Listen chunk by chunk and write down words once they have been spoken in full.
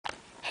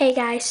Hey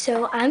guys,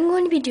 so I'm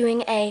going to be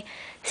doing a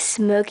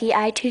Smokey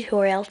Eye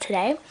tutorial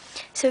today.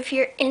 So if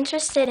you're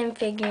interested in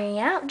figuring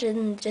out,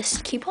 then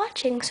just keep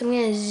watching. So I'm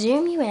going to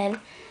zoom you in.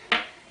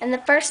 And the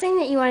first thing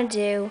that you want to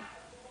do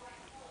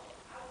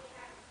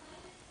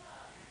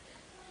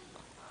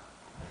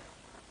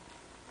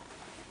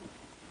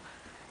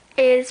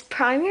is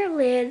prime your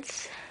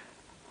lids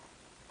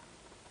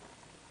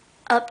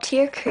up to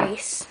your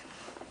crease.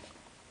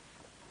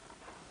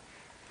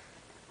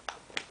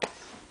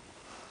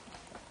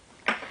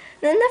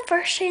 Then the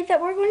first shade that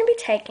we're going to be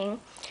taking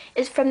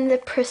is from the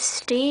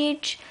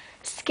Prestige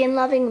Skin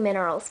Loving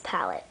Minerals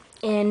palette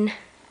in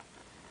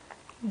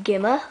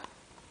Gimma,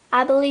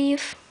 I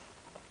believe.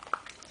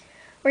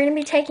 We're going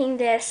to be taking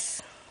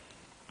this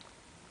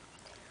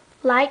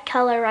light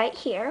color right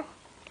here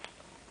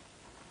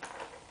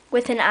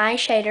with an eye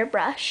shader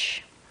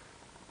brush.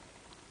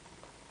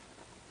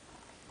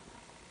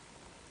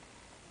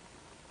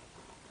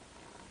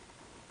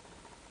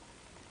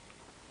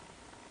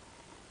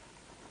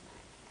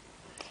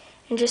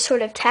 And just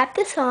sort of tap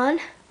this on.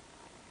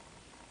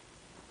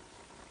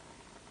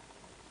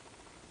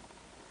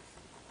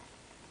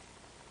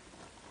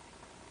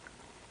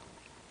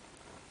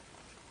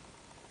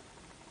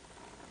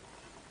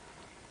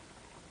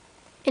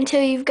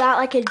 Until you've got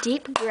like a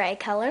deep gray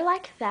color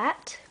like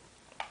that.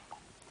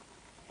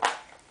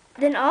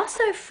 Then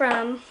also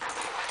from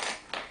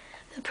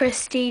the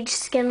Prestige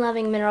Skin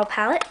Loving Mineral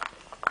Palette,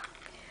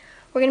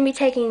 we're going to be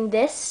taking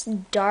this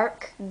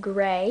dark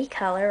gray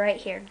color right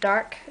here,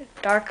 dark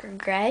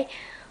gray,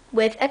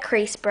 with a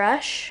crease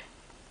brush.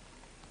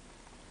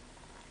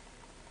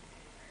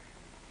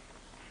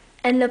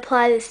 And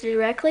apply this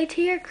directly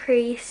to your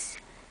crease,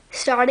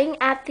 starting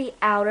at the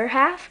outer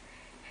half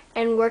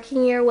and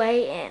working your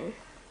way in.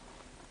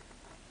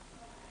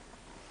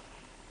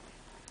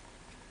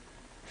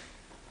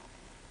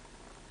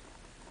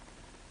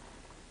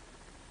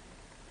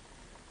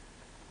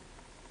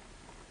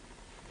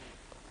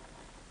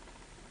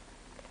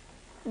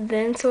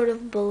 Then sort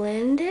of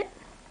blend it.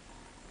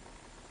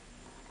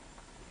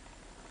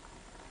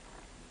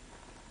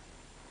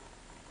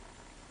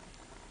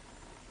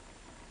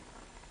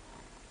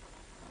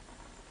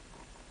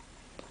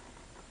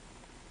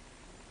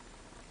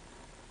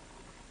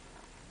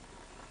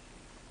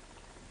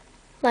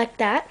 Like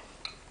that.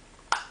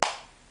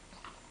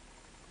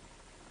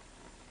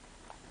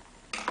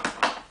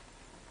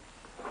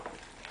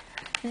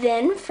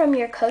 Then from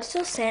your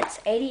Coastal Scents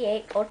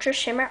 88 Ultra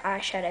Shimmer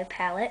Eyeshadow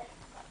Palette,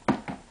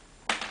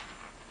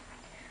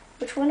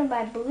 which one of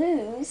my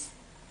blues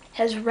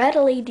has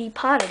readily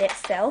depotted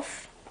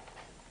itself,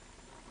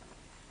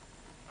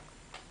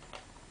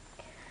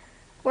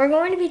 we're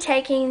going to be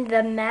taking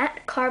the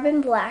matte carbon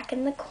black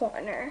in the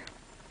corner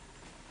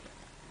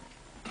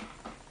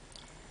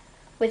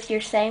with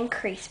your same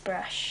crease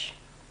brush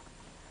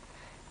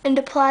and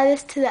apply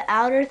this to the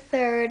outer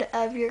third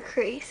of your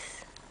crease.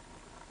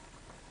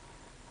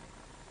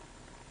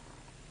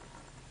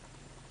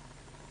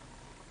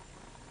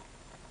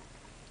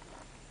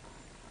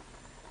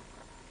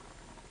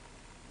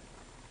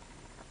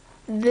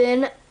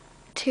 Then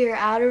to your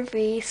outer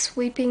V,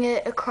 sweeping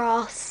it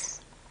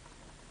across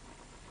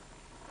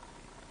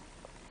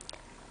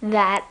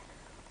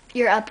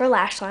your upper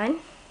lash line,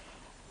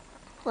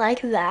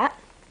 like that.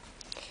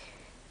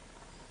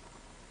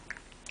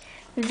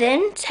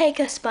 Then take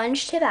a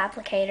sponge tip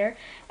applicator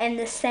and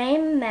the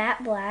same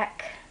matte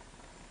black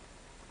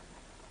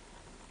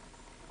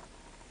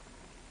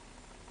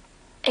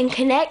and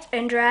connect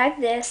and drag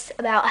this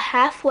about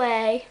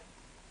halfway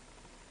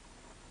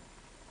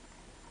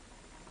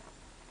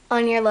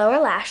on your lower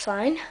lash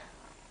line.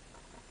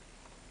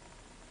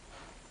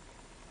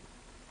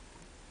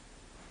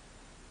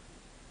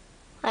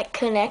 Like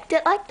connect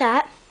it like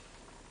that.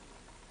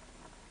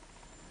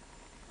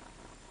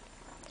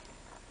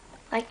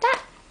 Like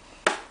that.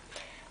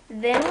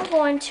 Then we're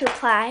going to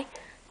apply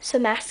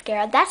some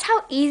mascara. That's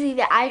how easy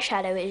the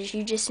eyeshadow is.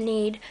 You just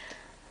need,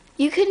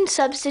 you can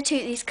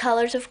substitute these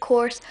colors, of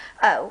course.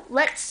 Oh,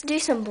 let's do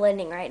some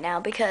blending right now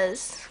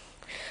because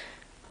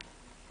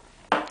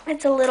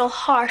it's a little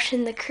harsh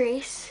in the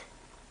crease.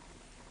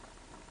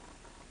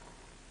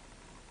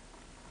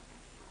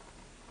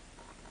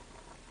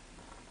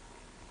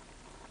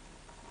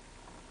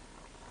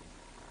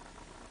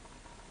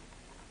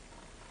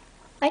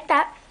 Like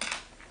that.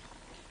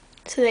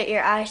 So that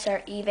your eyes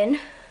are even.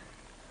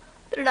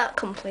 They're not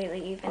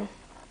completely even.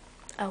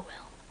 Oh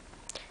well.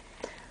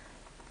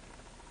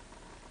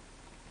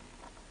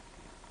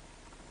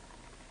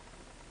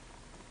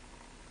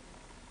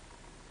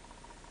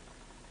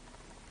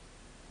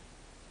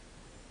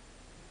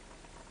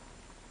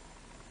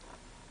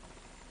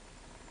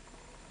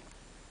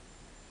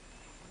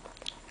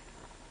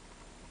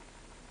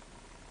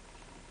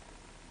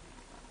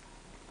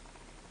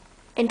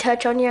 And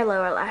touch on your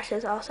lower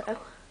lashes also.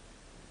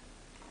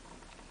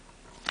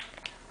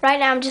 Right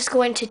now I'm just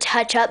going to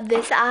touch up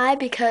this eye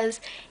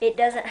because it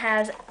doesn't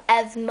have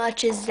as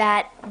much as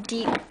that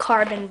deep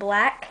carbon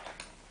black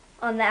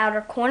on the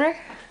outer corner.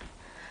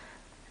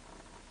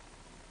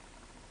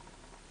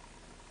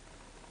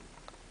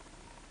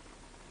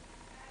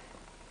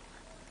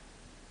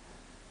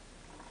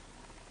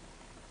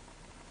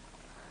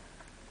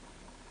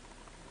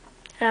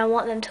 and I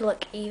want them to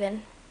look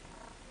even.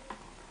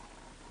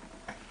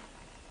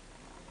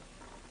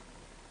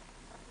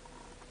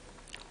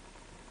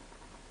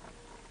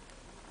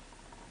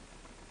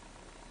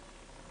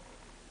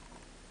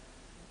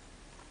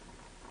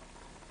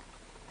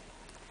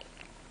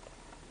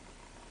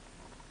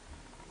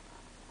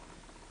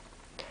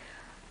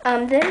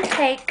 Then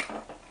take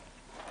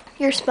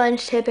your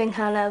sponge tip and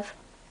kind of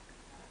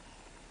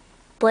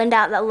blend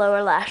out that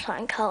lower lash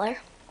line color.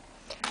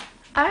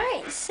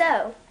 Alright,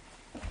 so,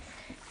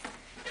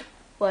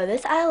 whoa,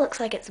 this eye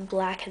looks like it's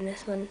black in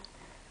this one.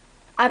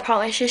 I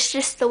promise, it's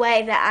just the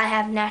way that I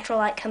have natural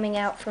light coming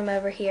out from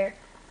over here.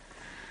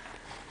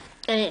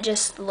 And it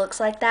just looks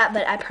like that,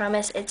 but I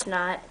promise it's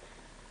not.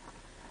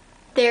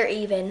 They're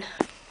even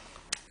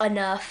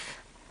enough.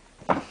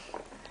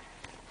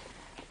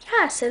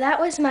 Yeah, so that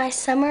was my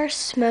summer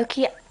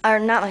smoky, or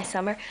not my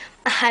summer.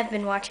 I've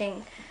been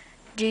watching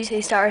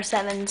Juicy Star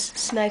 7's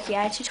Smokey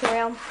Eye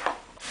tutorial.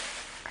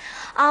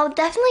 I'll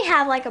definitely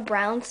have like a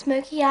brown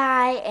smoky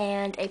eye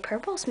and a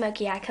purple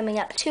smoky eye coming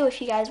up too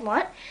if you guys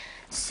want.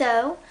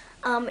 So,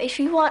 if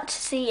you want to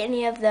see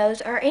any of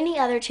those or any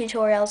other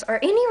tutorials or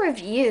any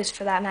reviews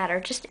for that matter,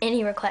 just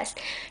any requests,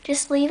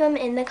 just leave them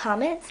in the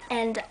comments.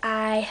 And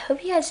I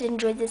hope you guys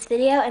enjoyed this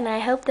video, and I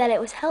hope that it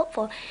was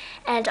helpful.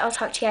 And I'll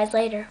talk to you guys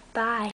later. Bye.